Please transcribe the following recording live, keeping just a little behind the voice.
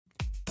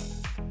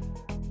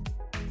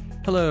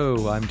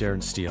Hello, I'm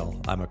Darren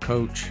Steele. I'm a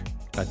coach,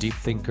 a deep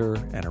thinker,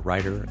 and a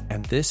writer,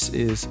 and this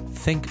is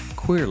Think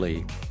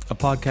Queerly, a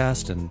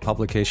podcast and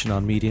publication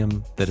on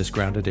Medium that is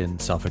grounded in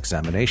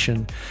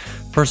self-examination,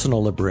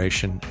 personal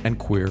liberation, and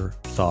queer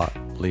thought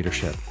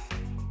leadership.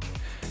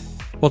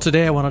 Well,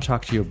 today I want to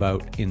talk to you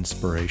about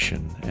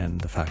inspiration and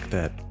the fact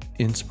that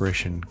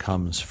inspiration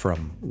comes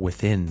from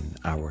within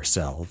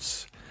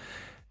ourselves,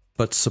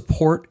 but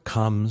support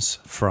comes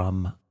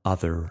from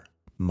other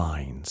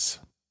minds.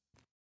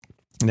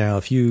 Now,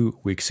 a few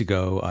weeks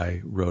ago,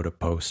 I wrote a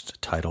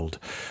post titled,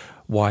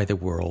 Why the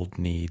World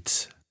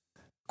Needs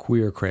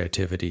Queer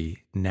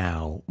Creativity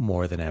Now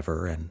More Than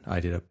Ever, and I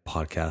did a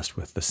podcast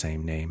with the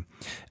same name.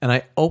 And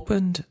I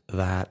opened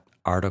that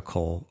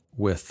article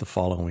with the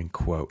following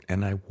quote,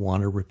 and I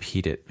want to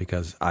repeat it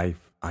because I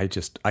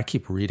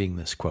keep reading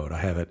this quote.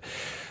 I have it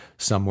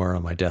somewhere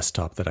on my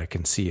desktop that I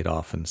can see it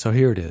often. So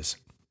here it is.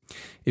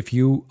 If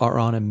you are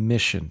on a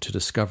mission to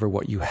discover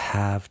what you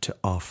have to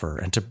offer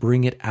and to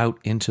bring it out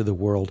into the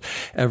world,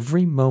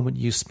 every moment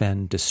you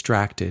spend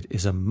distracted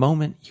is a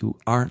moment you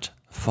aren't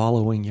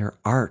following your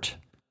art.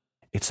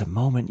 It's a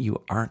moment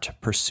you aren't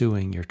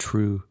pursuing your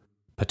true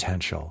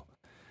potential.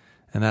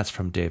 And that's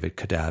from David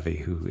Kadavi,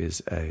 who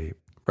is a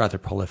rather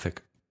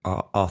prolific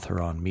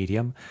author on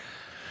Medium.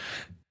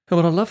 And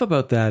what I love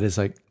about that is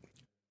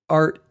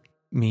art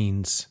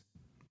means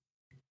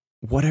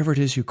whatever it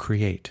is you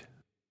create.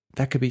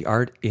 That could be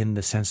art in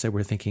the sense that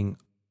we're thinking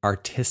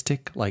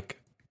artistic,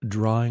 like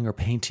drawing or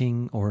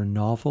painting or a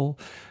novel.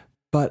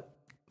 But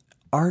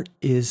art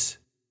is,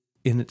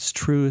 in its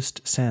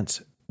truest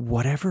sense,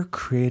 whatever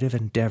creative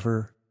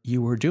endeavor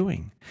you are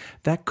doing.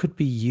 That could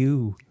be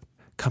you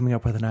coming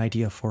up with an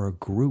idea for a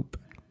group,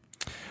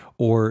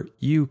 or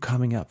you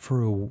coming up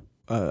for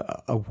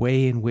a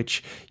way in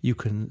which you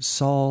can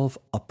solve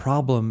a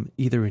problem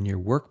either in your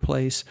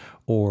workplace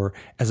or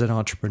as an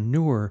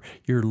entrepreneur.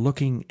 You're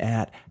looking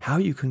at how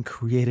you can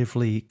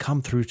creatively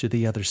come through to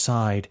the other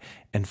side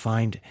and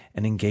find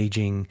an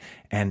engaging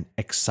and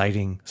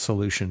exciting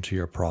solution to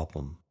your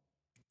problem.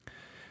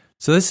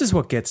 So this is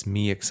what gets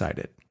me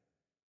excited.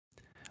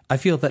 I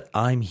feel that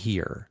I'm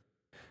here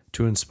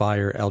to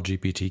inspire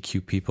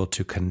LGBTQ people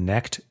to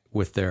connect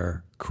with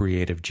their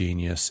creative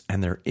genius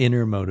and their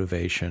inner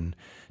motivation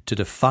to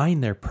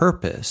define their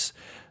purpose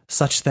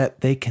such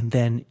that they can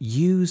then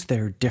use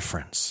their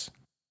difference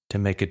to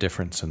make a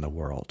difference in the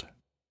world.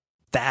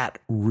 That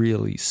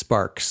really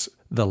sparks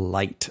the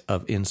light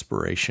of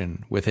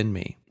inspiration within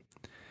me.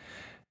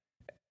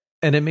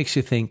 And it makes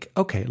you think,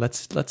 okay,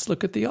 let's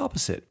look at the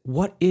opposite.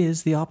 What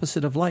is the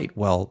opposite of light?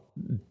 Well,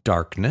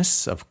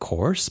 darkness, of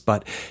course,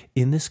 but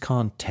in this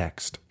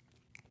context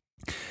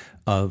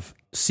of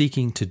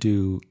seeking to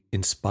do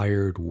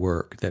inspired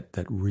work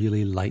that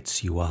really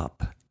lights you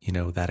up,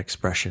 that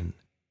expression,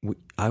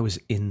 I was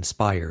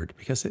inspired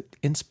because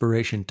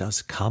inspiration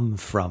does come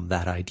from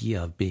that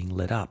idea of being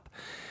lit up.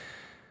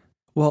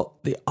 Well,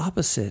 the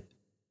opposite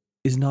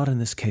is not in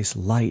this case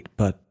light,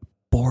 but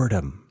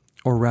boredom.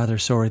 Or rather,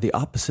 the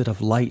opposite of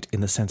light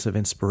in the sense of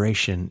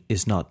inspiration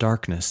is not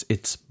darkness,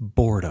 it's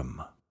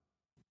boredom.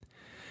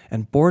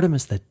 And boredom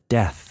is the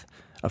death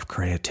of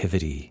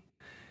creativity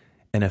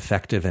and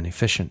effective and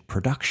efficient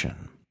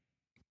production.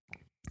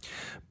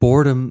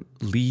 Boredom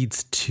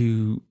leads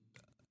to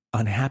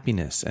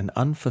unhappiness and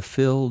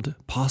unfulfilled,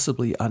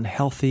 possibly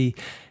unhealthy,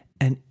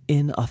 and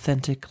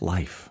inauthentic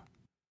life.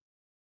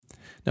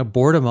 Now,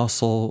 boredom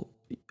also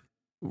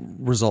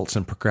results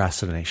in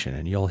procrastination,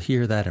 and you'll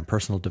hear that in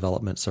personal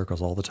development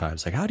circles all the time.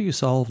 It's like, how do you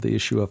solve the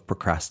issue of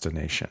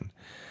procrastination?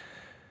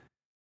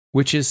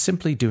 Which is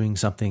simply doing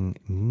something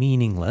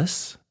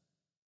meaningless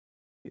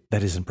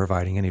that isn't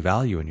providing any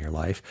value in your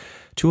life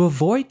to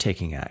avoid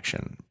taking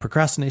action.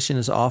 Procrastination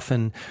is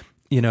often,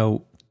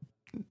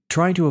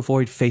 trying to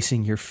avoid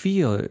facing your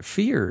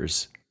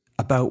fears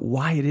about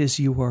why it is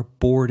you are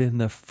bored in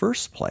the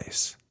first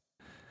place.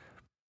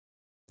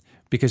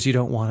 Because you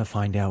don't want to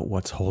find out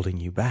what's holding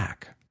you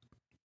back.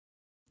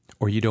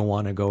 Or you don't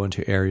want to go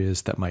into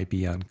areas that might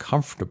be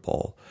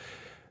uncomfortable,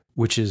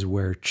 which is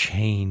where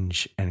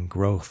change and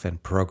growth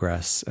and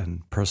progress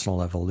and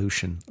personal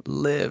evolution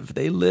live.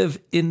 They live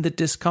in the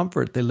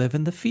discomfort. They live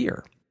in the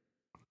fear.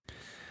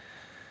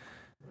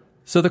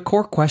 So the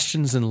core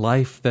questions in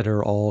life that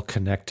are all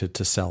connected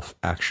to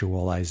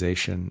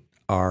self-actualization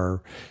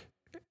are,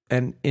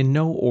 and in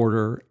no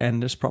order,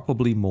 and there's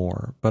probably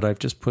more, but I've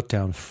just put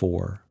down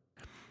 4.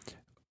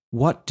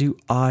 What do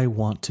I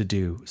want to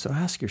do? So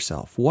ask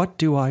yourself, what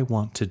do I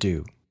want to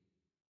do?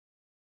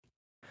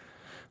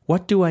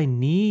 What do I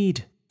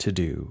need to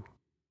do?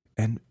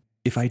 And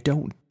if I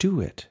don't do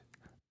it,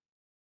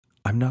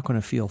 I'm not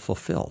going to feel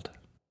fulfilled.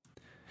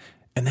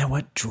 And then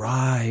what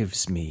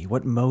drives me?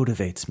 What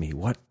motivates me?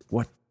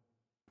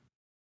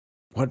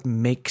 What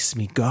makes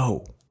me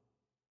go?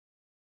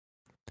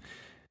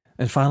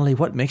 And finally,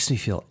 what makes me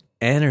feel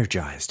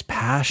energized,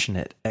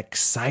 passionate,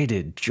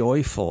 excited,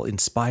 joyful,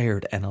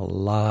 inspired, and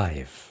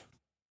alive?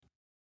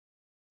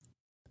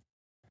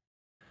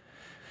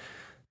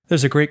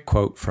 There's a great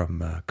quote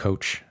from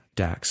coach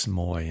Dax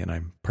Moy, and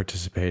I'm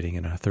participating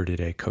in a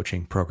 30-day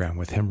coaching program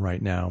with him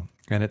right now.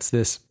 And it's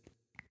this: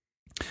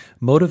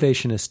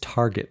 motivation is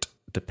target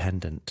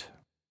dependent.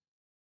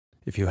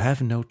 If you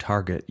have no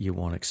target, you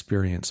won't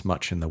experience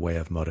much in the way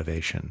of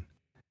motivation.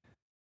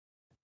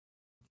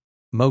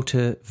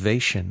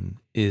 Motivation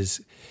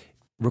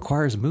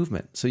requires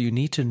movement, so you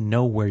need to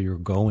know where you're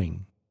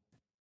going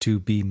to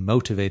be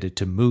motivated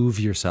to move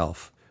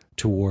yourself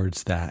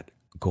towards that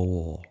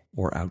goal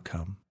or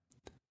outcome.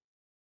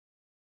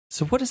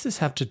 So what does this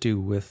have to do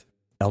with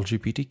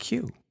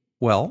LGBTQ?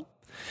 Well,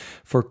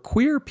 for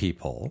queer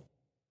people,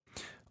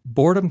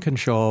 boredom can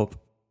show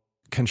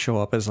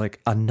up as like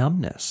a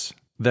numbness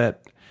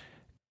that,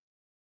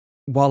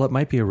 while it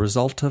might be a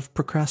result of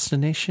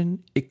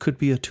procrastination, it could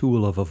be a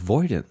tool of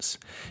avoidance.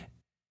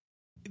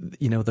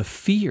 The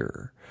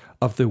fear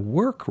of the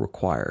work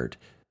required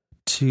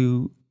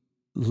to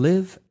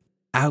live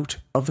out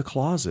of the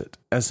closet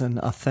as an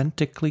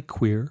authentically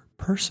queer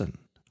person.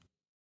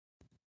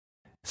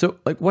 So,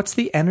 what's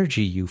the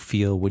energy you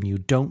feel when you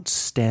don't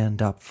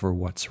stand up for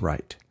what's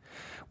right?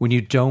 When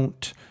you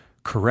don't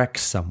correct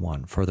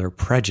someone for their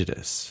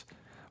prejudice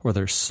or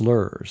their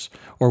slurs,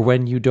 or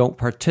when you don't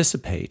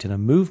participate in a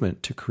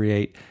movement to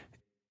create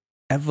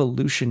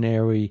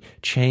evolutionary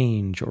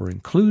change or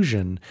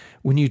inclusion,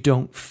 when you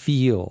don't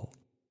feel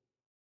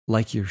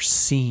like you're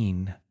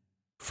seen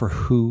for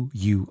who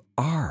you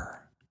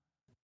are,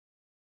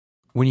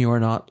 when you are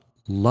not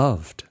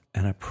loved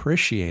and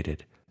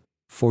appreciated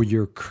for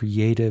your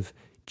creative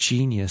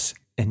genius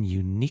and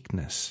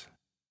uniqueness.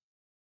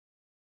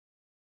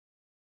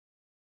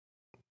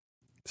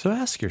 So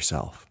ask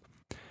yourself,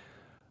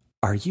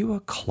 are you a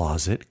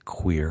closet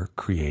queer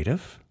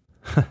creative?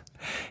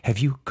 Have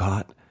you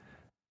got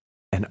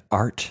an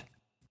art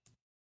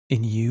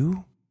in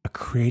you, a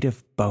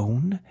creative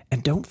bone?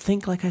 And don't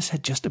think, like I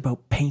said, just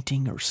about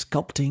painting or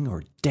sculpting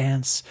or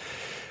dance.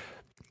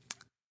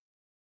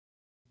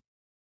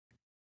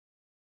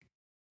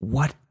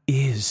 What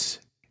is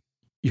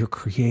your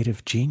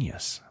creative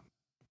genius?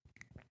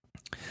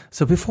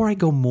 So before I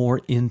go more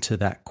into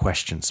that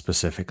question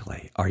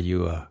specifically, are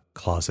you a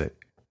closet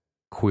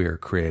queer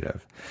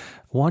creative,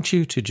 I want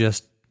you to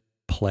just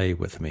play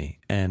with me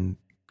and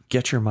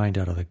get your mind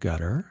out of the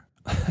gutter.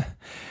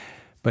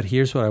 But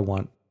here's what I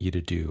want you to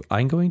do.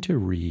 I'm going to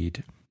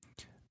read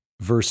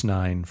verse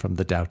 9 from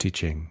the Tao Te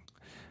Ching.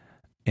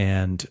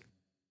 And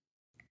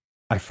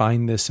I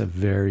find this a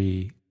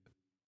very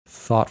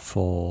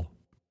thoughtful,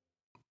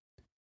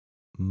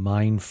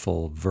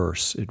 mindful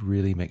verse. It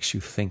really makes you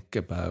think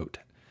about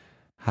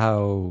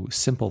how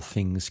simple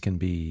things can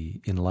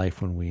be in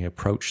life when we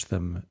approach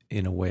them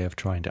in a way of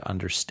trying to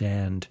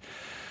understand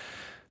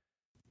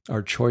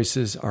our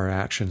choices, our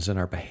actions, and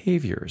our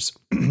behaviors,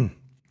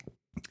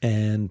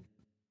 and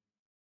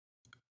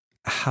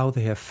how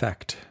they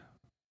affect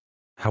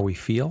how we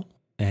feel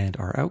and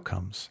our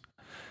outcomes.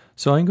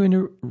 So I'm going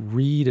to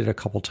read it a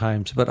couple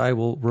times, but I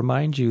will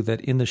remind you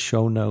that in the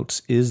show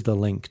notes is the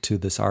link to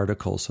this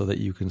article so that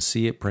you can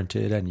see it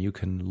printed and you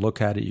can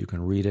look at it, you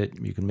can read it,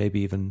 you can maybe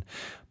even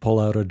pull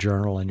out a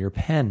journal and your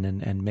pen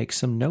and make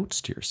some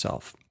notes to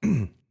yourself.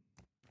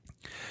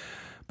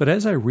 But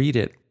as I read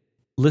it,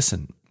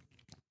 listen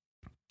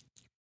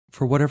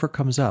for whatever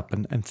comes up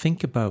and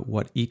think about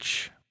what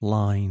each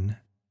line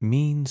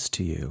means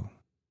to you.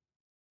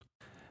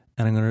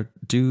 And I'm going to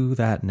do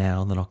that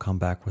now, and then I'll come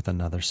back with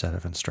another set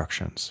of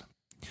instructions.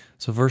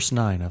 So verse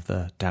 9 of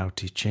the Tao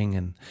Te Ching,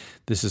 and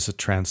this is a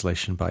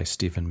translation by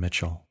Stephen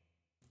Mitchell.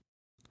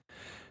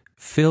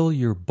 Fill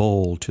your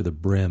bowl to the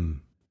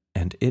brim,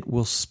 and it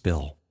will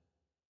spill.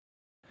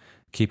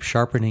 Keep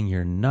sharpening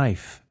your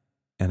knife,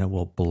 and it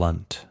will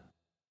blunt.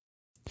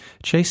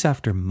 Chase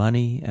after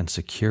money and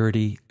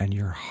security, and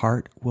your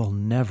heart will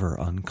never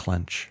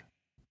unclench.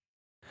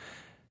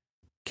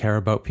 Care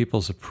about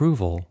people's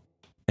approval,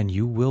 and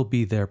you will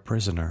be their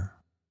prisoner.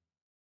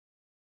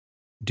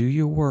 Do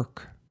your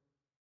work,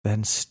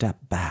 then step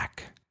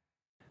back.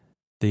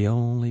 The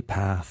only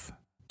path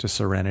to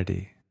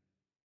serenity.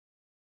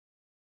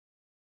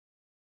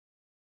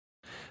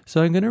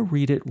 So I'm going to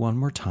read it one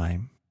more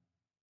time.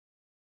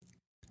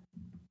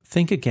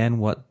 Think again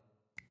what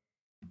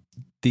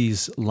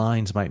these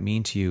lines might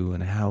mean to you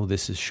and how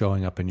this is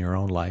showing up in your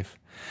own life.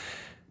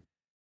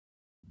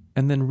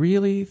 And then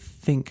really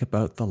think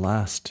about the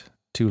last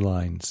two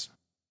lines,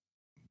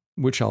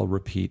 which I'll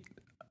repeat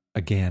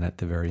again at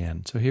the very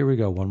end. So here we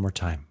go, one more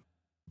time.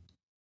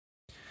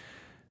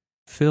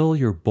 Fill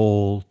your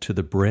bowl to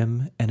the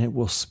brim, and it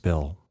will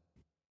spill.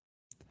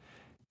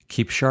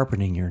 Keep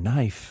sharpening your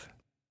knife,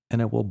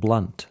 and it will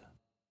blunt.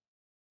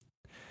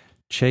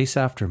 Chase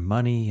after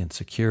money and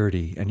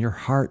security, and your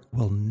heart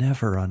will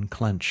never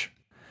unclench.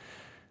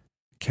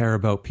 Care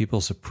about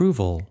people's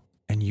approval,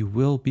 and you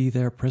will be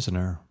their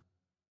prisoner.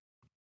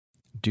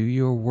 Do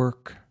your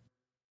work,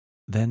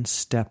 then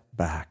step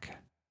back.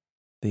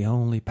 The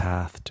only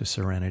path to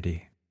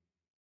serenity.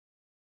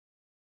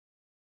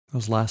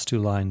 Those last two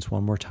lines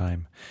one more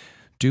time.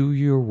 Do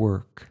your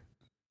work,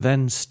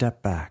 then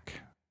step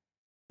back.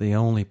 The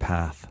only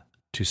path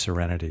to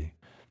serenity.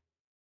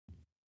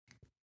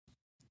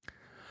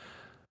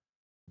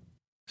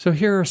 So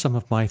here are some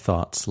of my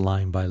thoughts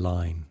line by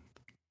line.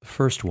 The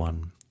first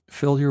one,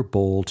 fill your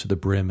bowl to the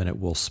brim and it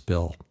will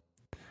spill.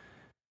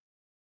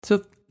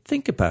 So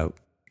think about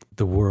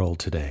the world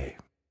today.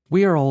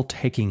 We are all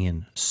taking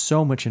in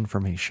so much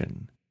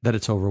information that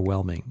it's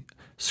overwhelming.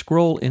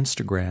 Scroll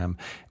Instagram,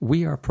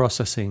 we are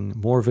processing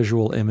more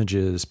visual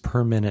images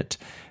per minute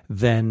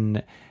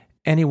than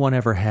anyone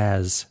ever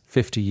has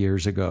 50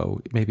 years ago,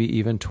 maybe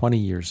even 20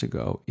 years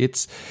ago.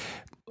 It's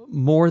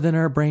more than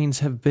our brains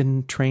have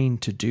been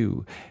trained to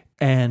do.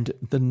 And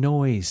the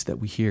noise that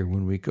we hear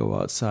when we go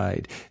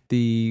outside,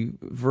 the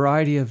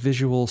variety of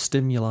visual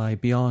stimuli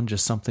beyond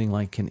just something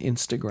like an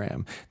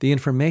Instagram, the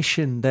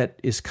information that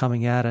is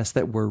coming at us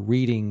that we're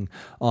reading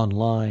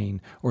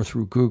online or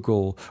through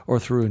Google or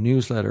through a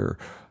newsletter,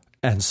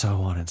 and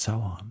so on and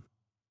so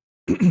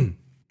on.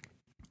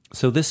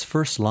 So this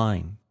first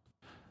line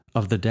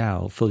of the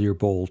Tao, fill your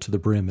bowl to the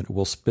brim and it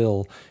will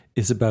spill,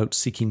 is about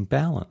seeking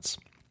balance.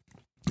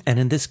 And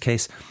in this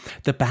case,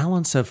 the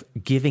balance of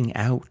giving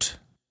out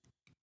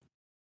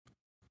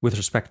with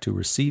respect to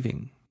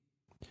receiving,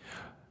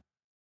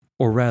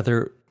 or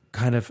rather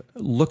kind of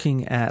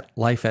looking at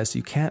life as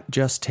you can't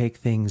just take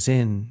things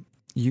in.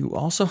 You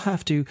also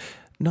have to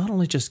not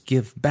only just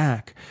give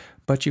back,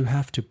 but you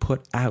have to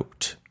put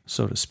out,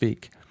 so to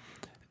speak.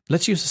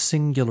 Let's use a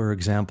singular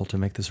example to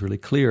make this really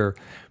clear.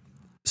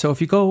 So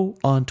if you go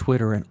on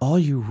Twitter and all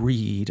you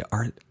read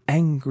are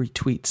angry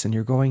tweets and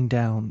you're going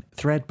down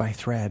thread by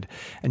thread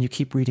and you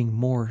keep reading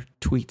more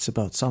tweets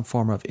about some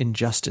form of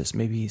injustice,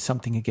 maybe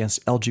something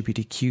against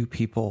LGBTQ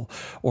people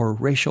or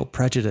racial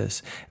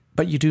prejudice,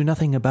 but you do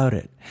nothing about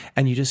it,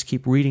 and you just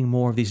keep reading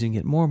more of these and you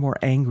get more and more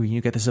angry and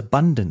you get this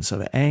abundance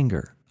of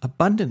anger.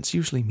 Abundance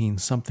usually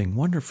means something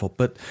wonderful,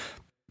 but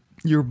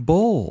your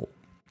bowl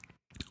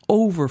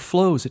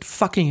overflows, it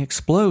fucking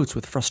explodes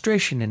with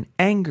frustration and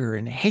anger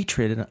and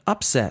hatred and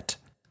upset.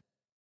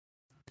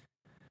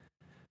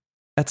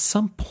 At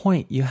some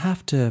point, you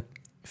have to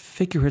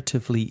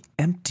figuratively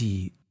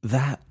empty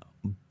that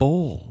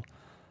bowl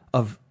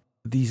of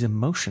these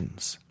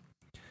emotions.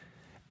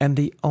 And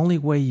the only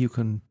way you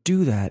can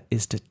do that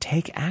is to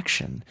take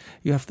action.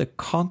 You have to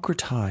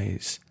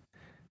concretize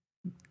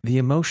the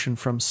emotion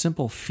from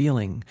simple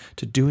feeling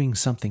to doing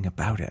something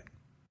about it.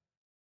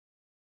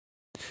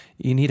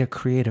 You need a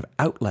creative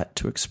outlet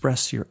to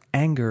express your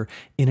anger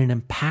in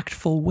an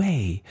impactful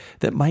way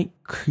that might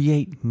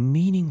create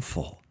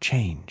meaningful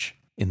change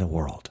in the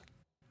world.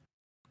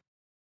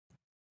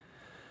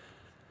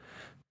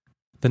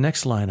 The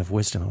next line of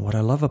wisdom, and what I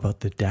love about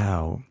the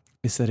Tao,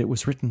 is that it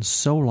was written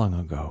so long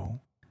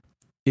ago.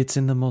 It's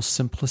in the most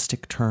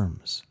simplistic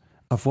terms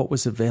of what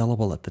was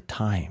available at the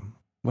time,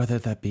 whether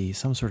that be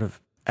some sort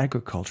of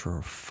agriculture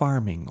or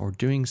farming or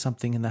doing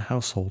something in the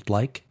household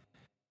like,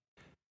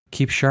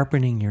 keep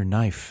sharpening your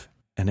knife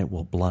and it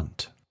will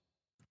blunt.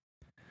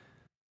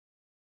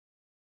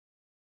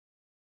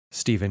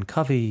 Stephen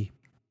Covey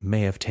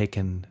may have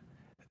taken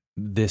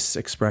this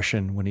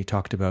expression when he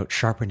talked about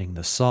sharpening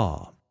the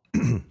saw.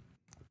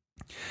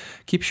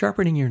 Keep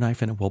sharpening your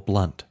knife and it will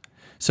blunt.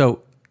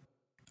 So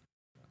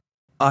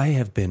I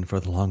have been for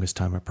the longest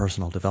time a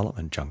personal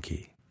development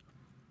junkie.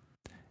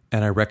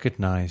 And I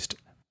recognized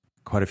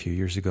quite a few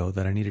years ago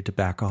that I needed to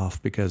back off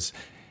because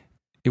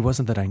it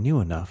wasn't that I knew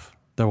enough.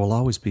 There will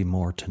always be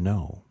more to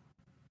know.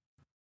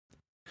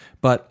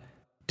 But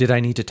did I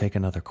need to take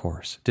another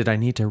course? Did I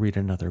need to read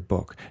another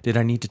book? Did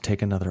I need to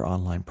take another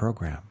online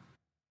program?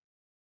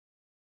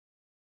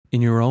 In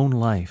your own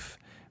life,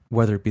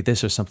 whether it be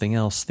this or something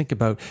else, think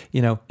about,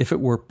 if it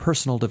were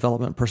personal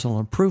development, personal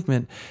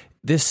improvement,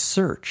 this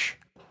search,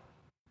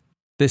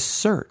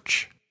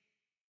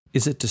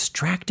 is it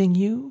distracting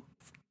you?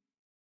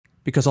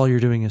 Because all you're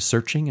doing is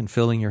searching and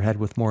filling your head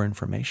with more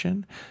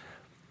information?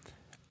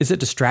 Is it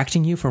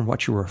distracting you from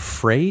what you're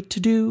afraid to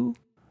do?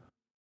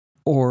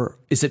 Or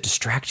is it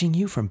distracting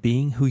you from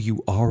being who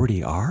you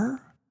already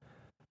are?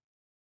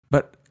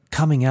 But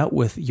coming out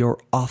with your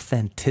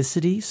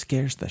authenticity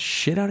scares the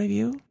shit out of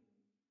you?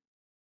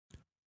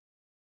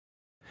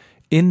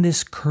 In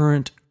this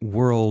current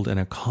world and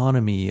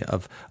economy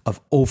of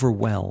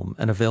overwhelm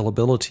and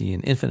availability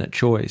and infinite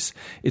choice,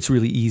 it's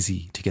really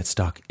easy to get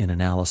stuck in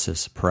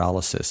analysis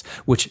paralysis,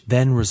 which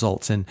then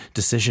results in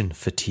decision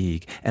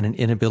fatigue and an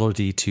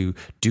inability to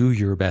do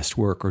your best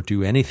work or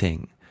do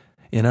anything.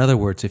 In other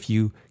words, if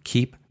you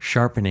keep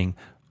sharpening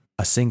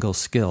a single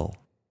skill,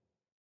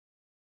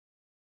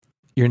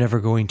 you're never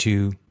going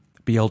to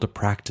be able to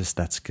practice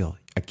that skill.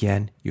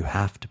 Again, you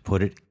have to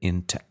put it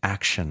into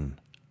action.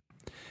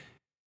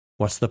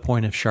 What's the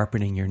point of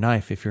sharpening your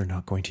knife if you're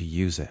not going to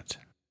use it?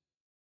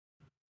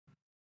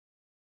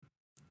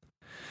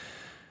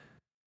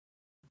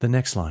 The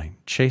next line,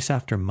 chase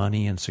after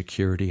money and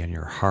security and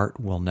your heart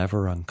will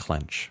never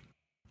unclench.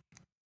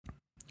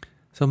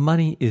 So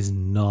money is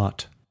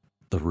not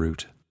the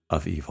root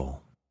of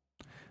evil.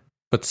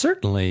 But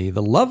certainly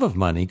the love of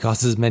money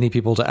causes many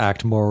people to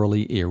act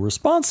morally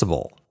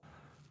irresponsible,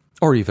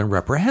 or even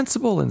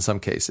reprehensible in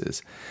some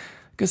cases.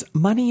 Because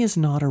money is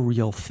not a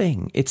real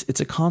thing.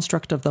 It's a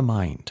construct of the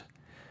mind.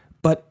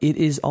 But it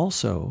is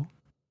also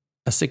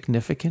a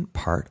significant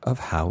part of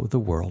how the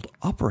world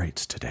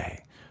operates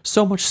today.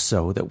 So much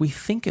so that we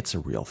think it's a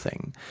real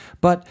thing.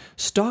 But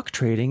stock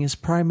trading is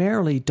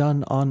primarily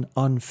done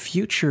on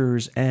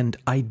futures and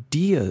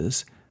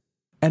ideas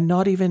and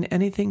not even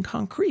anything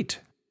concrete.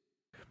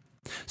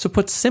 So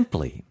put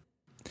simply,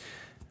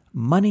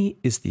 money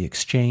is the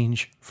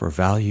exchange for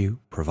value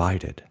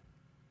provided.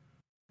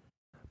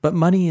 But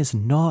money is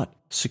not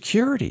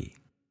security.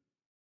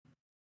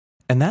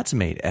 And that's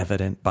made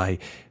evident by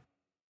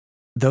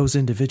those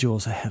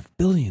individuals that have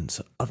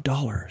billions of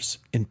dollars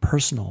in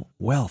personal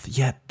wealth,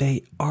 yet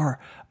they are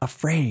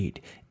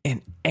afraid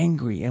and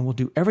angry and will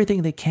do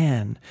everything they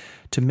can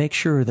to make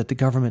sure that the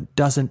government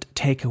doesn't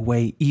take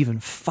away even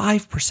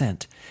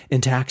 5%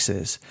 in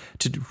taxes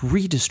to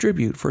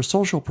redistribute for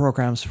social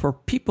programs for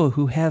people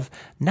who have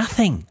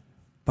nothing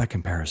by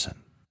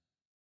comparison.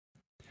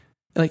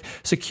 Like,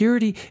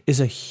 security is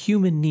a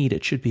human need.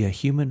 It should be a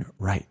human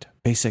right.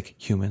 Basic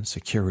human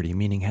security,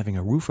 meaning having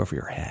a roof over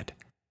your head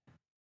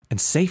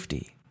and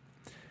safety.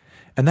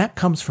 And that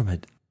comes from a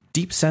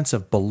deep sense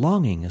of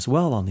belonging as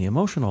well on the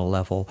emotional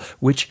level,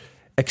 which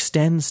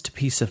extends to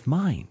peace of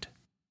mind.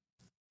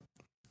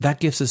 That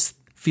gives us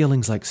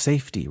feelings like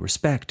safety,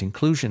 respect,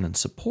 inclusion, and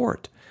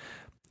support.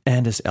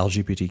 And as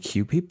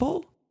LGBTQ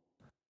people,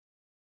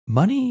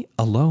 money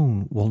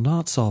alone will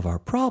not solve our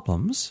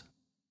problems.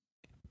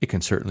 It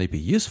can certainly be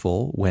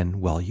useful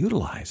when well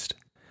utilized.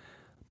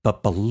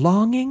 But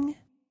belonging,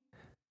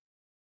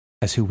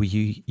 as who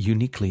we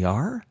uniquely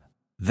are,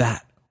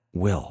 that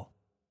will.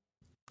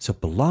 So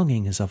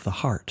belonging is of the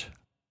heart.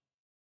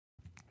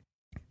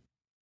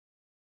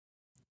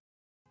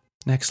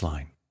 Next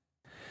line.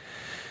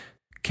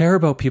 Care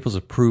about people's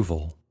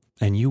approval,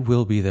 and you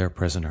will be their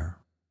prisoner.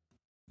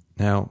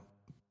 Now,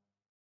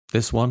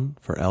 this one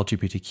for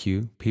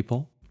LGBTQ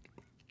people,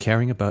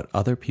 caring about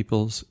other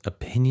people's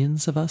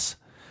opinions of us,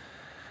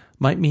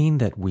 might mean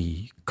that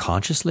we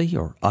consciously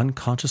or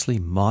unconsciously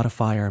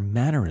modify our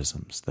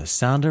mannerisms, the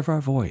sound of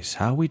our voice,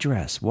 how we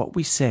dress, what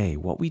we say,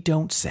 what we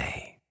don't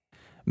say.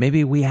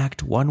 Maybe we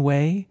act one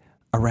way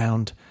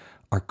around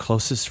our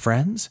closest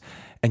friends,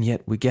 and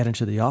yet we get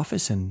into the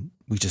office and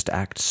we just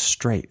act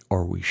straight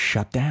or we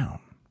shut down.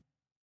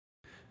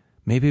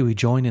 Maybe we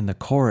join in the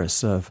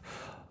chorus of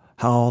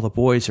how all the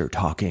boys are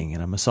talking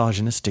in a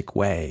misogynistic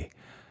way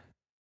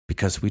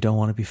because we don't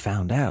want to be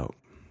found out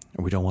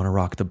or we don't want to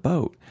rock the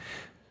boat.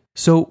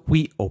 So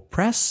we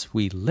oppress,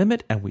 we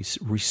limit, and we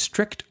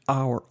restrict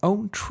our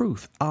own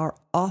truth, our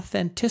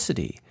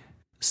authenticity,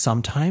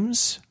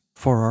 sometimes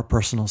for our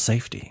personal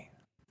safety.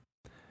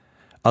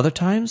 Other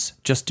times,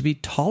 just to be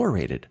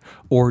tolerated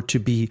or to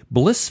be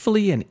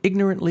blissfully and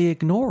ignorantly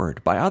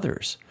ignored by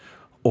others,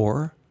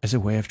 or as a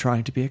way of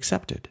trying to be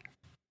accepted.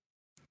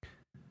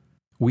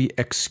 We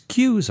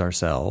excuse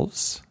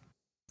ourselves,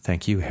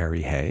 thank you,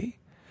 Harry Hay.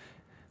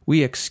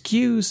 We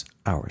excuse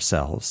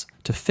ourselves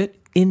to fit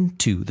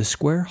into the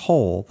square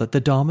hole that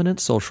the dominant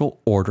social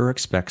order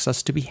expects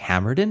us to be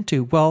hammered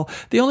into. Well,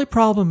 the only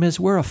problem is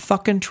we're a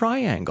fucking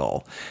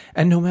triangle.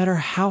 And no matter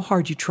how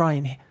hard you try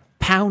and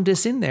pound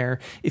us in there,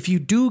 if you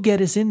do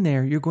get us in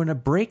there, you're going to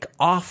break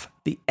off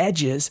the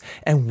edges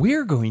and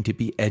we're going to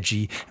be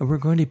edgy and we're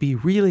going to be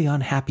really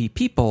unhappy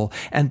people.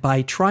 And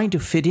by trying to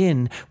fit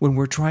in when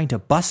we're trying to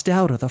bust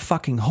out of the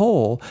fucking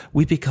hole,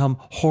 we become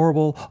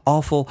horrible,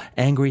 awful,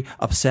 angry,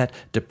 upset,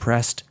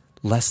 depressed,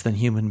 less than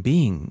human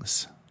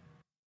beings.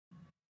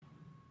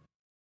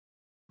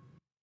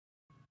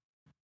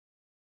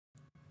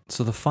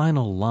 So the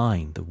final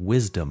line, the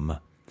wisdom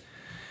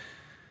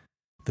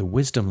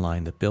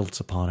line that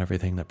builds upon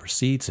everything that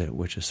precedes it,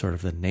 which is sort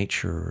of the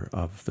nature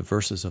of the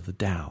verses of the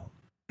Tao.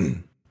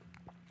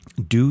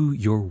 Do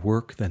your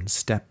work, then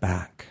step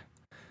back.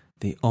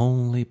 The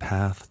only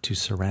path to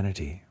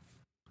serenity.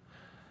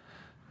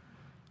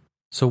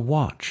 So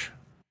watch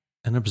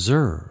and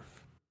observe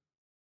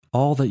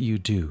all that you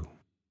do.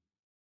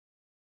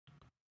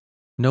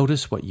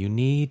 Notice what you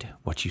need,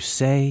 what you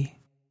say,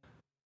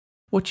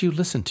 what you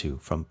listen to,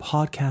 from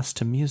podcasts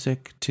to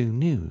music to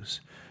news,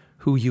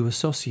 who you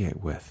associate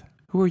with,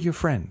 who are your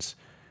friends,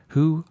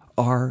 who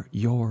are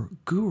your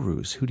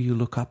gurus, who do you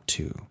look up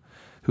to,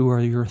 who are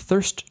your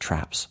thirst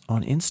traps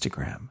on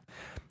Instagram,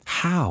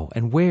 how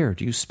and where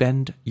do you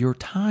spend your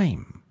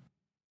time,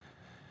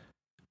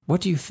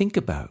 what do you think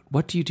about,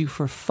 what do you do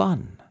for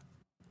fun.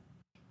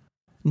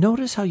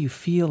 Notice how you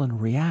feel and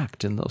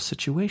react in those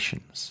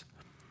situations.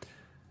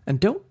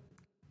 And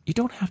you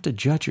don't have to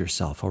judge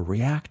yourself or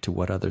react to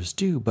what others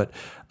do, but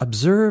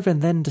observe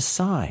and then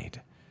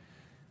decide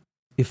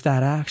if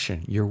that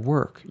action, your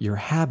work, your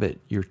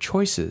habit, your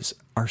choices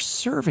are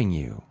serving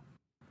you,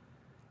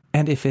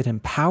 and if it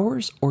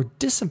empowers or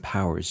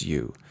disempowers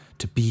you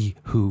to be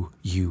who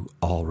you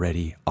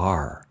already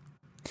are.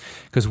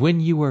 Because when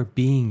you are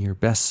being your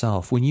best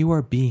self, when you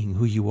are being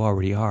who you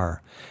already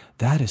are,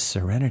 that is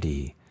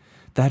serenity,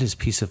 that is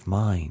peace of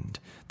mind,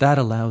 that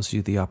allows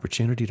you the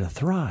opportunity to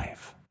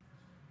thrive.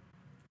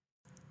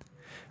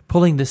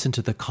 Pulling this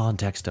into the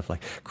context of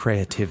like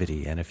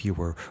creativity, and if you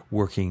were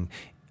working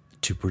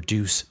to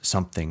produce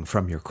something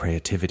from your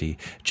creativity.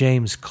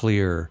 James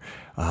Clear,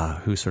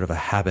 who's sort of a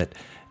habit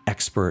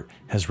expert,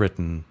 has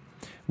written,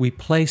 "We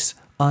place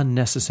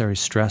unnecessary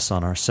stress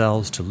on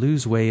ourselves to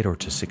lose weight or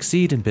to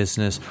succeed in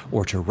business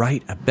or to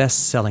write a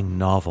best-selling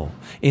novel.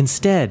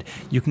 Instead,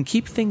 you can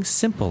keep things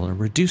simple and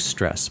reduce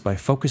stress by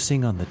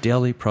focusing on the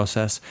daily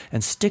process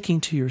and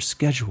sticking to your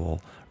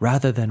schedule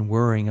rather than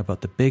worrying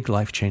about the big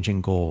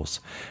life-changing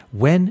goals.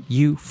 When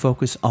you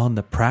focus on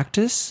the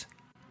practice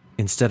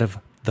instead of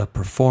the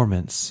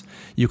performance,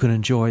 you can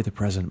enjoy the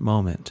present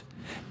moment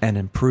and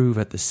improve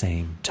at the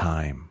same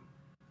time."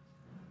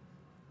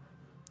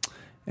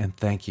 And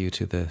thank you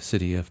to the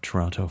city of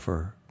Toronto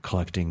for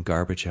collecting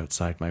garbage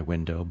outside my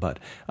window. But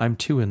I'm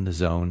too in the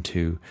zone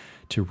to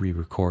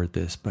re-record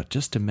this. But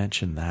just to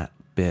mention that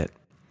bit,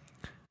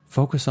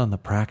 focus on the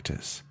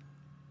practice.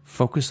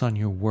 Focus on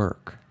your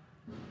work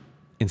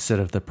instead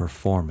of the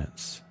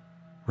performance,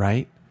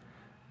 right?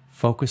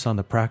 Focus on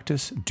the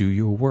practice, do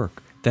your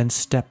work, then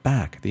step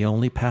back. The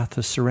only path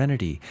to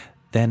serenity.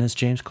 Then, as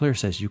James Clear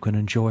says, you can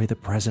enjoy the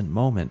present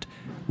moment,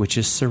 which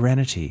is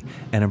serenity,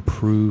 and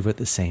improve at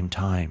the same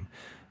time.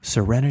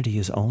 Serenity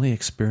is only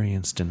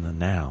experienced in the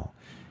now.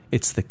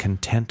 It's the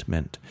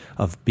contentment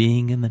of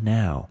being in the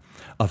now,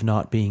 of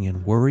not being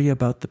in worry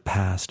about the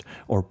past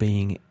or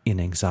being in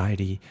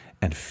anxiety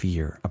and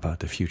fear about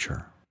the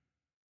future.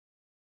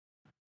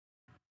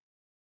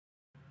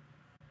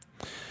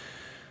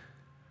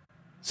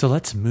 So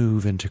let's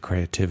move into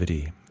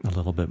creativity a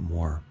little bit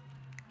more.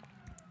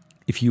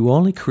 If you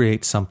only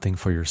create something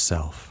for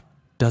yourself,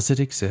 does it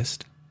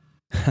exist?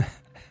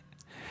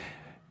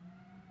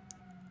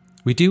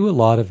 We do a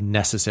lot of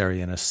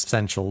necessary and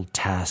essential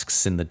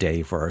tasks in the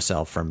day for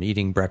ourselves, from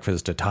eating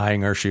breakfast to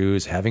tying our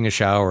shoes, having a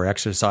shower,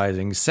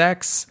 exercising,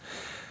 sex.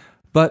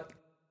 But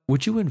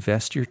would you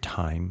invest your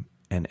time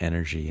and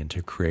energy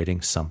into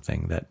creating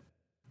something that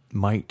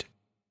might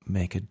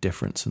make a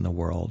difference in the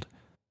world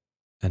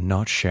and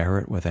not share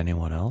it with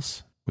anyone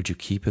else? Would you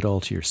keep it all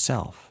to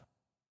yourself?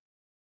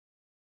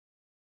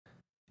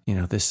 You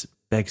know, this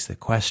begs the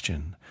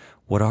question,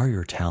 what are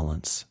your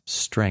talents,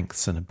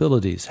 strengths, and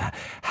abilities?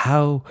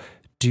 How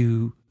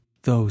do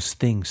those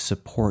things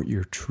support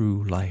your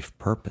true life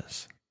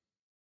purpose?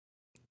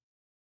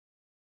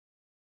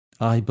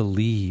 I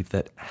believe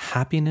that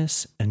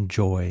happiness and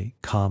joy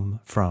come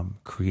from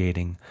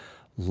creating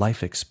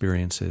life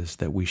experiences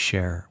that we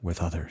share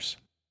with others.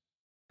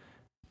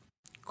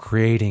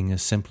 Creating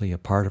is simply a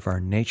part of our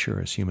nature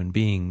as human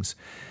beings,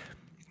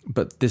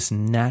 but this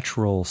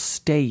natural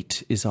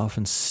state is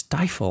often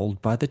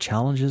stifled by the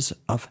challenges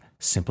of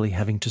simply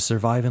having to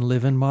survive and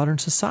live in modern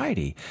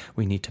society.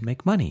 We need to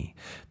make money.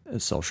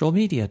 Social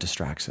media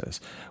distracts us.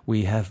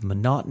 We have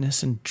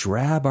monotonous and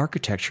drab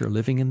architecture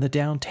living in the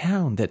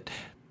downtown that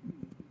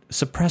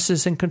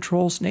suppresses and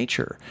controls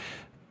nature.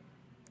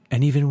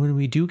 And even when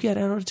we do get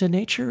out into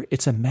nature,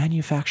 it's a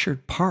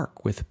manufactured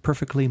park with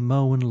perfectly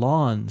mown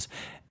lawns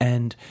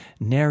and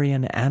nary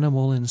an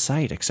animal in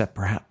sight, except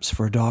perhaps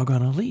for a dog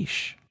on a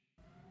leash.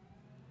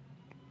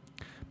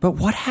 But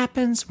what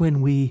happens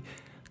when we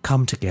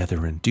come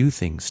together and do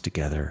things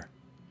together?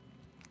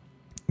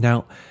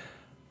 Now,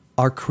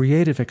 our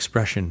creative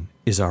expression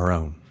is our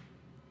own.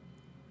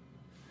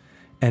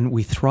 And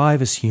we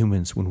thrive as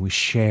humans when we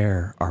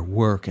share our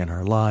work and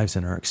our lives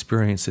and our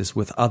experiences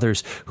with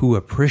others who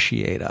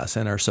appreciate us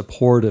and are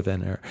supportive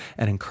and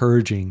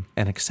encouraging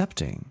and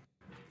accepting.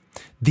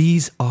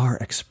 These are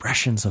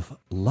expressions of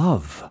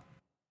love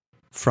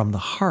from the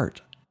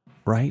heart,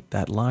 right?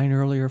 That line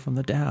earlier from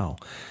the Tao.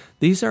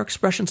 These are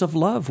expressions of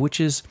love,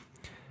 which is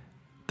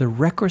the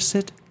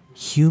requisite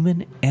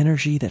human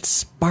energy that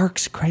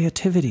sparks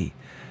creativity.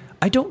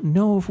 I don't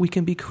know if we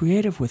can be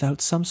creative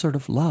without some sort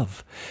of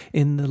love.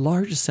 In the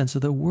largest sense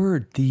of the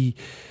word, the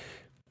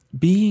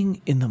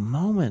being in the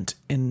moment,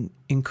 in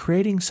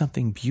creating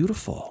something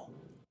beautiful.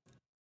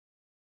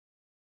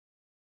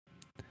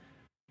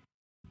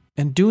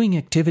 And doing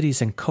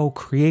activities and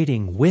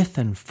co-creating with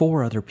and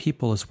for other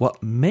people is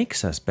what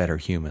makes us better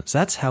humans.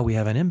 That's how we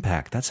have an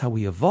impact. That's how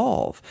we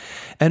evolve.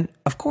 And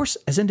of course,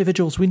 as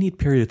individuals, we need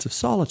periods of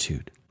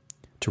solitude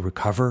to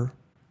recover,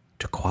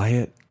 to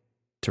quiet,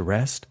 to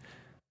rest,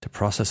 to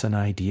process an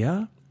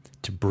idea,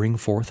 to bring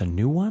forth a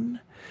new one.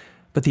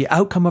 But the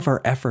outcome of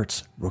our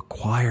efforts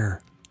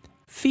require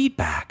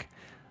feedback,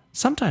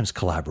 sometimes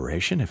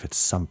collaboration if it's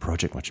some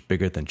project much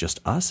bigger than just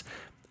us,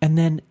 and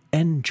then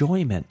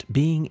enjoyment,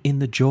 being in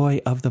the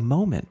joy of the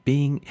moment,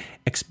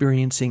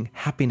 experiencing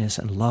happiness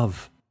and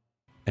love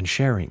and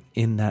sharing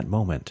in that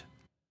moment,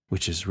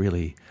 which is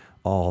really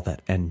all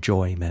that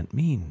enjoyment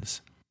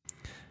means.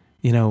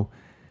 You know,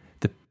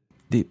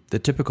 the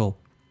typical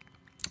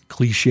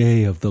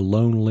cliche of the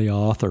lonely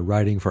author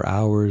writing for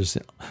hours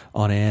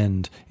on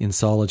end in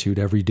solitude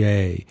every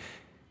day,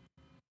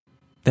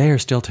 they are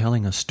still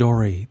telling a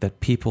story that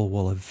people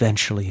will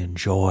eventually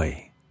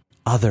enjoy.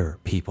 Other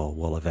people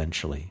will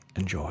eventually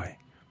enjoy.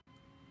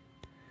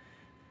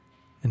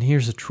 And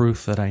here's a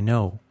truth that I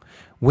know.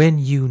 When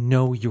you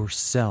know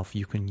yourself,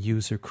 you can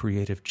use your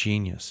creative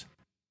genius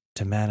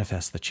to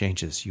manifest the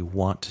changes you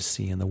want to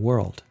see in the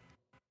world.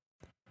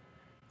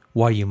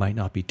 why you might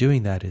not be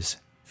doing that is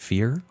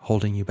fear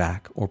holding you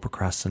back or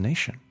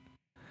procrastination.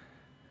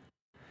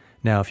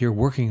 Now, if you're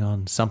working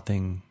on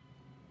something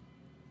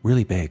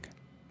really big,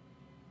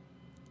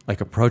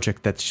 like a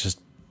project that's just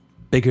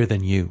bigger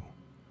than you,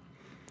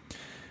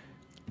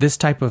 this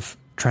type of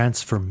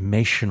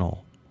transformational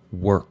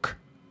work,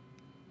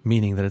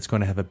 meaning that it's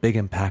going to have a big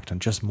impact on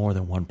just more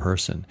than one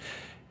person,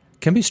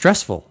 can be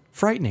stressful,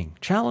 frightening,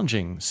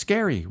 challenging,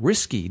 scary,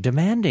 risky,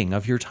 demanding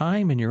of your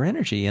time and your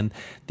energy. And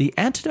the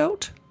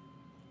antidote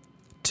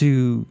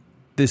to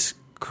this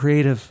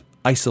creative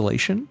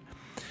isolation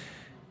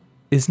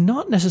is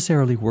not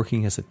necessarily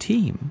working as a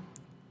team,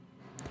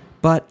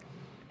 but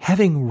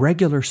having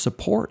regular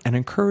support and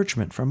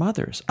encouragement from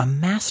others, a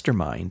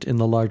mastermind in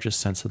the largest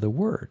sense of the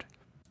word.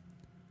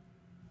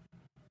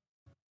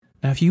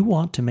 Now, if you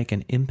want to make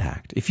an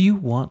impact, if you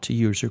want to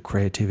use your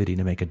creativity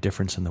to make a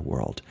difference in the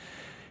world,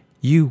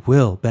 you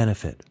will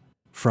benefit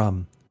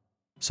from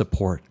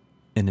support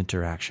and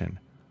interaction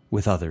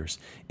with others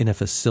in a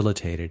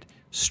facilitated,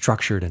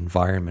 structured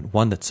environment,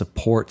 one that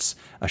supports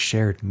a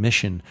shared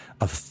mission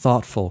of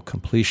thoughtful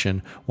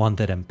completion, one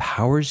that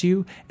empowers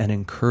you and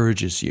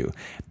encourages you,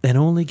 and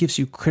only gives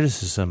you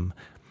criticism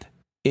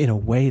in a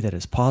way that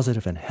is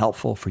positive and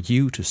helpful for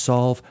you to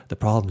solve the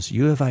problems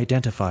you have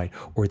identified,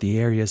 or the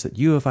areas that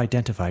you have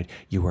identified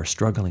you are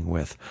struggling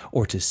with,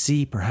 or to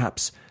see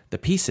perhaps the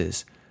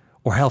pieces,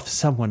 or help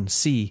someone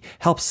see,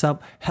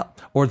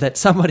 or that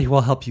somebody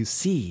will help you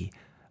see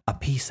a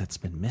piece that's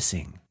been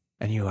missing.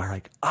 And you are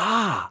like,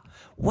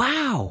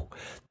 wow,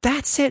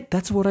 that's it.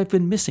 That's what I've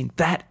been missing.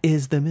 That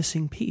is the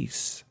missing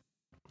piece.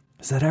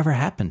 Has that ever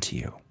happened to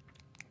you?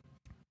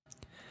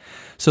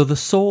 So the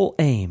sole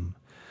aim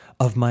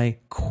of my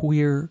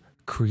Queer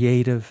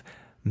Creative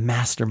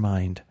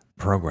Mastermind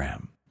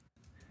program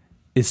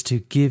is to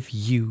give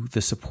you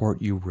the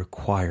support you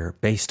require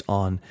based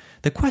on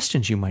the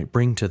questions you might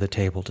bring to the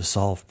table to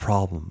solve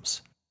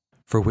problems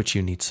for which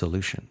you need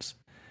solutions,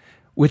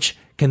 which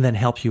can then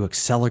help you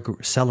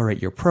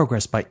accelerate your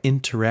progress by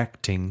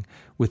interacting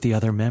with the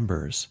other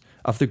members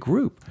of the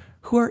group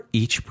who are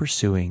each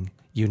pursuing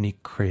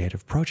unique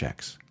creative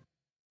projects.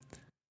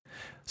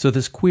 So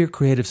this Queer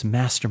Creatives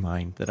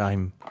Mastermind that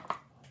I'm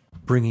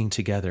bringing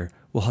together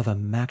will have a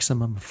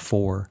maximum of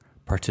 4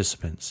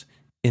 participants,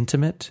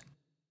 intimate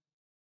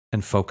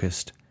and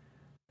focused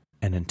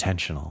and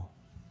intentional.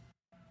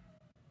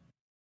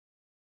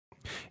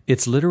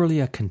 It's literally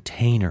a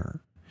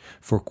container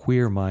for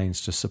queer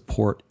minds to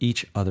support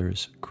each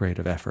other's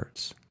creative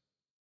efforts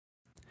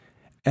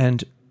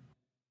and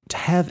to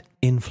have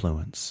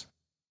influence.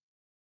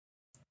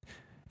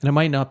 And it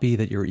might not be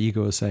that your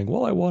ego is saying,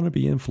 well, I want to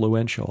be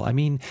influential. I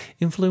mean,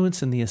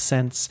 influence in the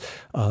sense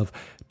of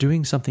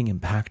doing something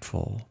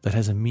impactful that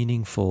has a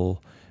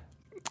meaningful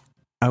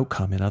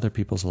outcome in other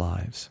people's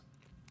lives.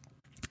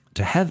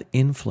 To have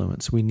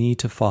influence, we need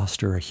to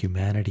foster a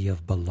humanity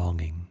of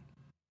belonging,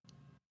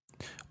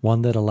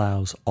 one that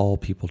allows all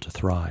people to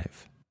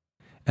thrive.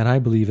 And I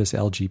believe as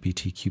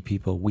LGBTQ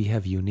people, we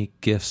have unique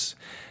gifts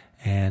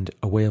and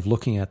a way of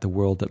looking at the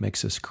world that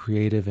makes us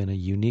creative in a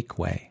unique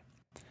way.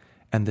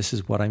 And this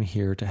is what I'm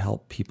here to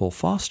help people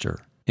foster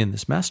in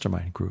this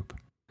mastermind group.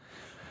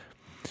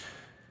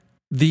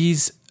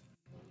 These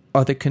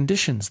are the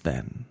conditions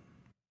then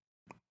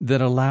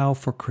that allow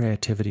for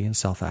creativity and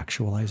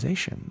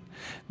self-actualization.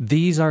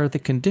 These are the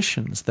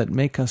conditions that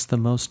make us the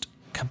most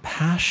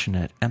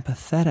compassionate,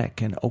 empathetic,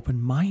 and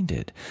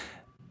open-minded.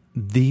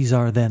 These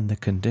are then the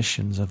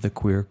conditions of the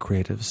Queer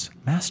Creatives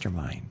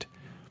Mastermind,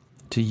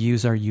 to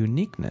use our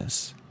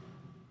uniqueness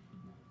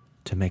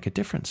to make a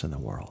difference in the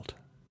world.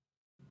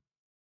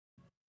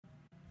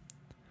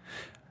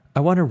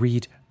 I want to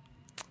read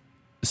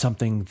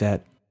something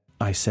that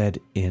I said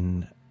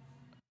in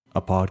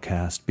a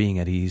podcast, Being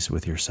at Ease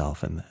with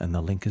Yourself, and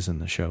the link is in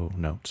the show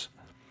notes.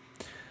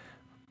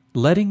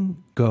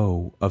 Letting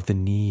go of the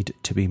need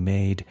to be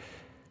made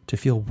to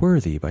feel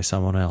worthy by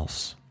someone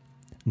else,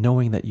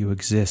 knowing that you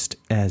exist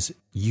as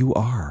you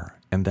are,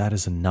 and that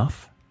is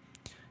enough.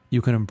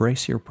 You can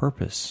embrace your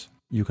purpose.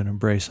 You can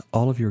embrace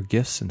all of your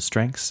gifts and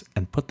strengths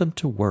and put them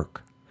to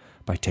work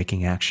by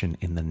taking action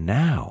in the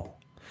now,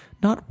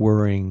 not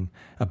worrying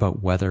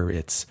about whether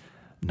it's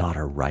not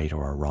a right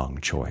or a wrong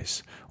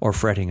choice, or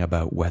fretting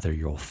about whether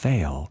you'll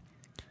fail,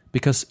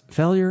 because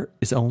failure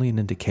is only an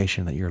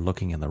indication that you're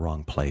looking in the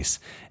wrong place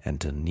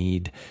and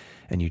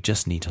you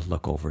just need to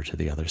look over to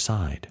the other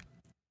side.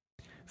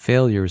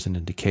 Failure is an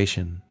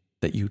indication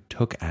that you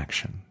took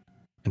action,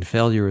 and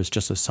failure is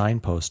just a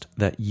signpost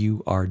that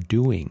you are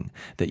doing,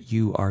 that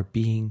you are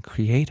being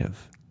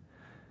creative.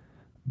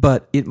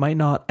 But it might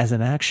not, as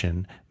an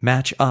action,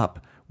 match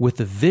up with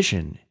the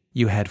vision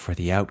you had for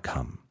the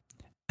outcome.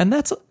 And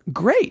that's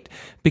great,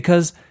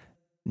 because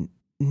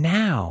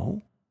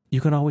now you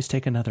can always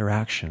take another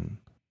action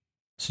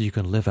so you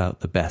can live out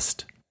the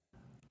best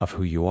of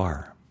who you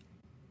are.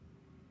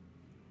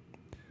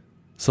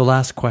 So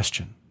last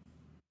question.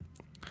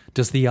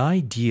 Does the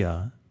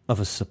idea of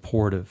a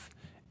supportive,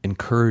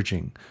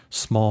 encouraging,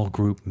 small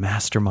group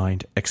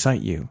mastermind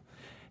excite you?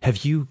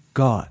 Have you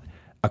got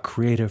a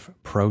creative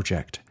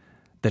project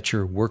that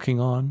you're working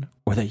on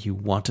or that you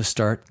want to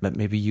start, but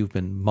maybe you've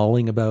been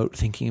mulling about,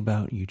 thinking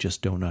about, you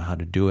just don't know how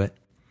to do it.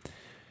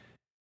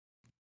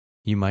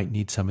 You might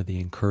need some of the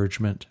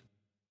encouragement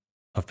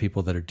of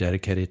people that are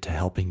dedicated to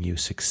helping you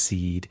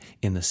succeed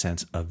in the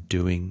sense of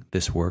doing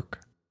this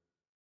work.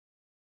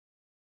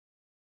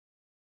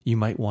 You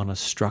might want a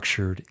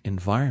structured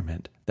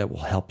environment that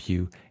will help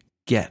you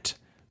get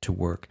to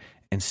work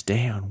and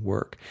stay on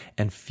work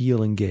and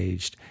feel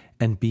engaged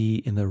and be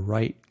in the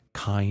right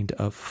kind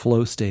of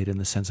flow state in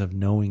the sense of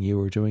knowing you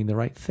are doing the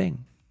right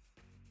thing.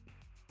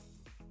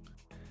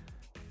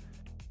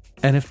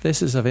 And if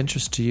this is of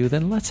interest to you,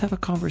 then let's have a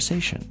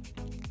conversation.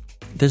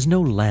 There's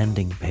no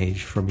landing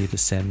page for me to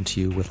send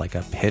to you with like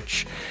a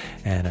pitch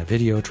and a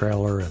video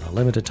trailer and a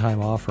limited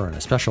time offer and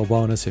a special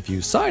bonus if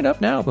you sign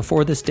up now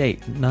before this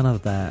date. None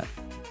of that.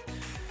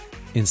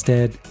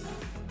 Instead,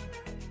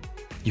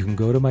 you can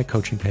go to my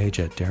coaching page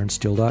at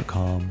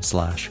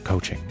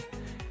darrensteele.com/coaching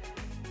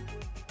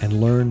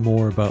and learn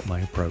more about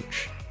my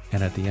approach.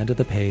 And at the end of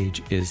the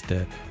page is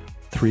the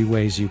 3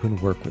 ways you can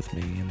work with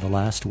me. And the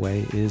last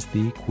way is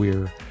the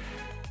Queer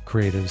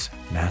Creatives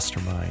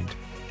Mastermind.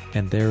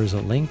 And there is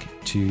a link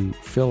to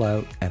fill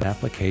out an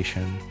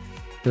application.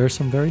 There are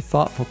some very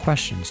thoughtful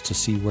questions to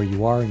see where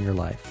you are in your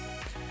life.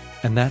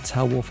 And that's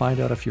how we'll find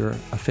out if you're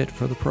a fit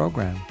for the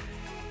program.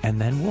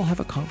 And then we'll have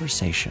a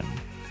conversation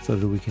so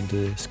that we can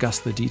discuss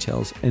the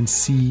details and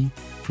see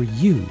for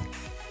you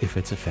if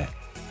it's a fit.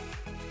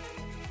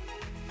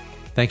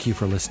 Thank you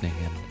for listening.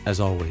 And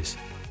as always,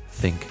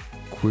 think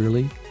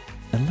queerly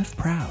and live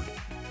proud.